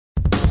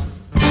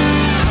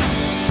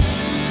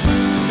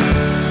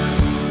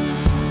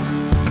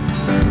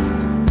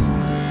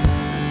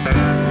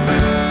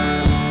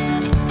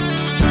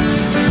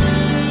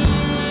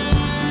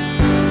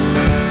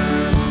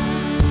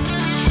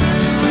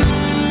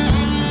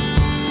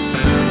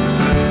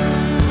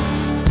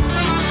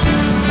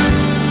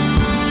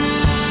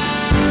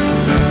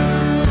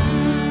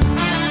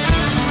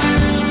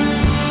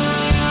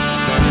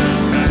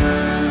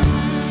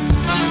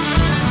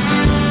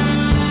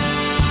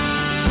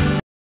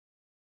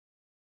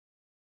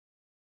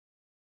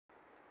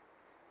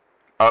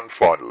And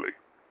finally,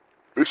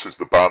 this is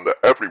the band that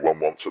everyone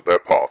wants at their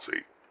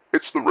party.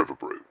 It's the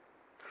Riverbrew.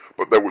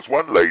 But there was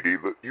one lady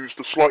that used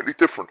a slightly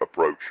different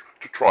approach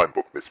to try and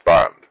book this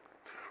band.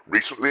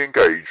 Recently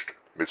engaged,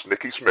 Miss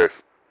Nikki Smith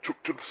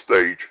took to the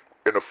stage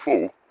in a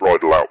full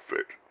bridal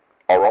outfit.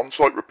 Our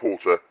on-site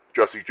reporter,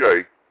 Jessie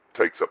J,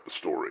 takes up the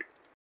story.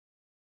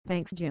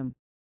 Thanks, Jim.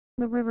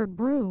 The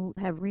Riverbrew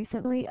have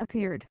recently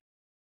appeared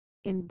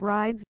in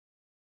Brides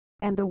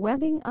and the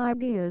Wedding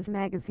Ideas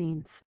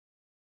magazines,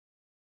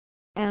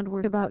 and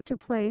we're about to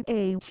play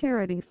a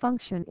charity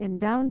function in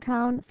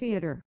Downtown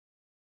Theater.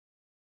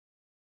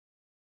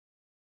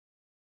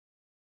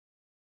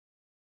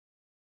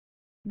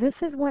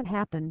 This is what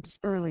happened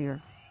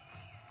earlier.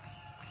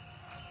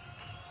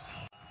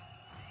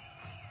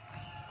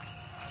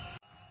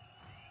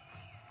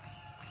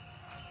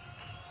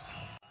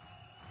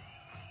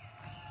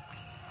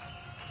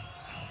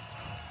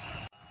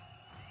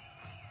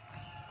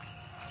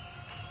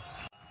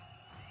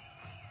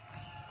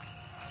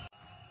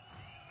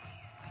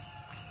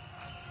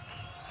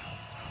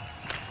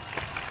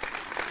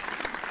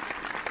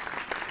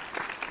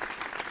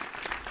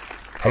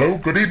 Hello,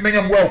 good evening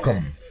and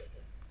welcome.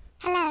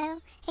 Hello,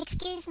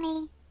 excuse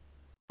me.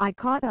 I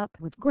caught up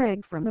with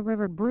Greg from the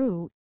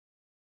Riverbrew,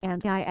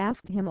 and I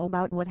asked him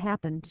about what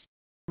happened.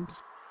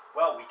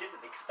 Well, we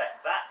didn't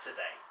expect that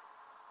today.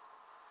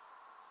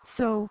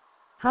 So,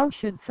 how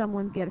should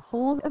someone get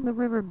hold of the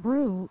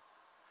Riverbrew?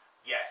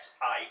 Yes,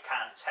 I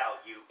can tell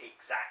you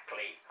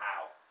exactly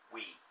how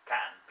we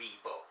can be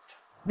booked.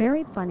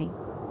 Very funny.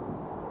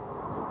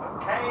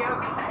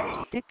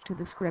 Okay. Stick to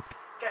the script.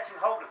 Getting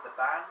hold of the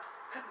band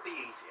couldn't be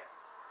easier.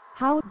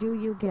 How do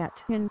you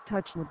get in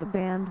touch with the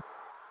band?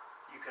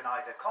 You can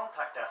either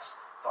contact us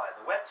via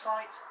the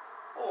website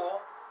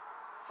or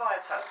via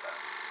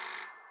telephone.